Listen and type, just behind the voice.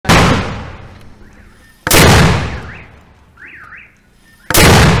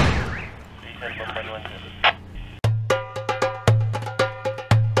This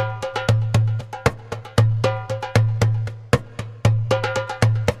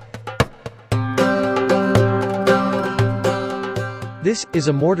is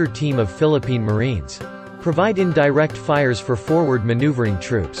a mortar team of Philippine Marines. Provide indirect fires for forward maneuvering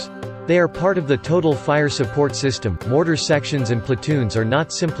troops. They are part of the Total Fire Support System. Mortar sections and platoons are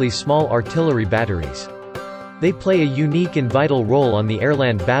not simply small artillery batteries. They play a unique and vital role on the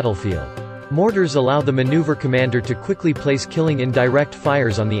airland battlefield. Mortars allow the maneuver commander to quickly place killing indirect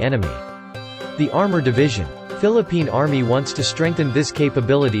fires on the enemy. The Armor Division. Philippine Army wants to strengthen this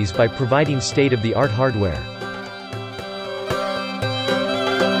capabilities by providing state-of-the-art hardware.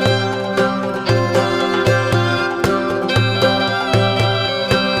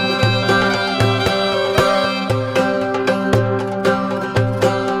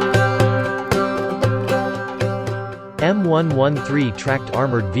 M113 tracked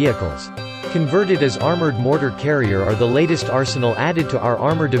armored vehicles. Converted as armored mortar carrier are the latest arsenal added to our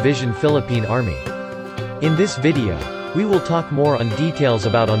Armor Division Philippine Army. In this video, we will talk more on details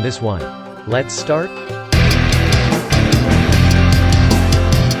about on this one. Let's start.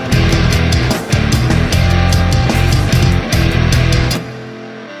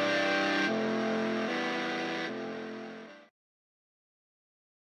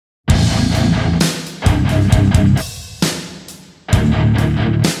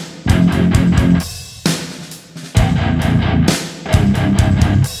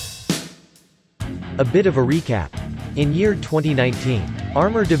 A bit of a recap. In year 2019,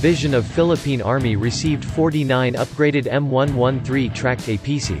 Armor Division of Philippine Army received 49 upgraded M113 tracked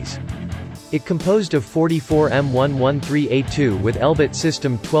APCs. It composed of 44 M113A2 with Elbit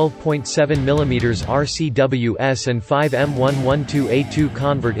system 12.7mm RCWS and 5 M112A2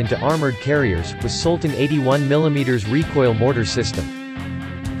 convert into armored carriers, with Soltam 81mm Recoil Mortar System.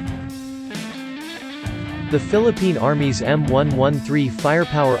 The Philippine Army's M113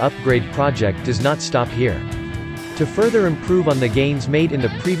 firepower upgrade project does not stop here. To further improve on the gains made in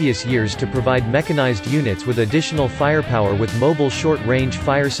the previous years to provide mechanized units with additional firepower with mobile short-range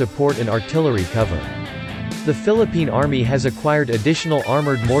fire support and artillery cover, the Philippine Army has acquired additional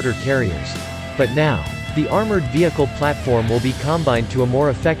armored mortar carriers. But now, the armored vehicle platform will be combined to a more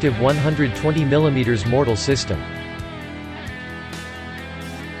effective 120mm mortar system.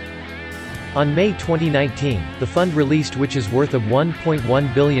 On May 2019, the fund released which is worth of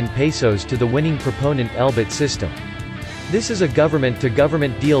 1.1 billion pesos to the winning proponent Elbit system. This is a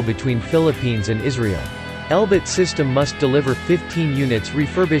government-to-government deal between Philippines and Israel. Elbit system must deliver 15 units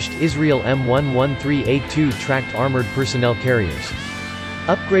refurbished Israel M113A2 tracked armored personnel carriers.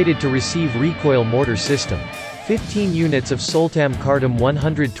 Upgraded to receive Recoil Mortar System. 15 units of Soltam CARDOM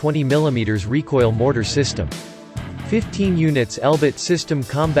 120mm Recoil Mortar System. 15 units Elbit System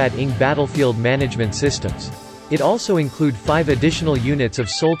Combat Ing Battlefield Management Systems. It also include 5 additional units of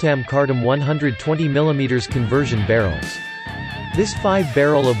Soltam CARDOM 120mm conversion barrels. This 5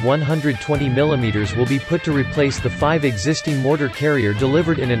 barrel of 120mm will be put to replace the 5 existing mortar carrier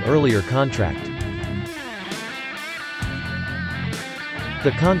delivered in an earlier contract.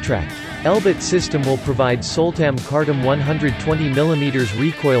 The contract. Elbit System will provide Soltam CARDOM 120mm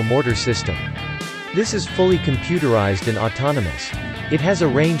Recoil Mortar System. This is fully computerized and autonomous. It has a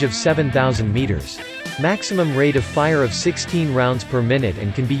range of 7,000 meters. Maximum rate of fire of 16 rounds per minute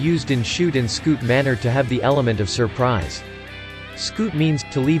and can be used in shoot and scoot manner to have the element of surprise. Scoot means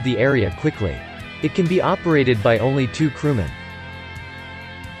to leave the area quickly. It can be operated by only 2 crewmen.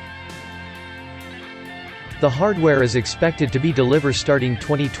 The hardware is expected to be delivered starting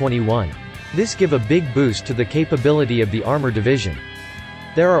 2021. This give a big boost to the capability of the Armor Division.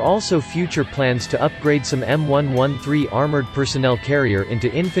 There are also future plans to upgrade some M113 armored personnel carrier into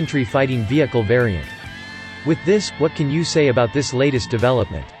infantry fighting vehicle variant. With this, what can you say about this latest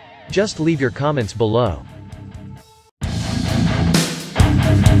development? Just leave your comments below.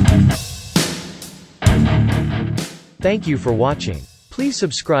 Thank you for watching. Please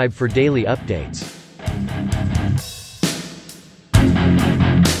subscribe for daily updates.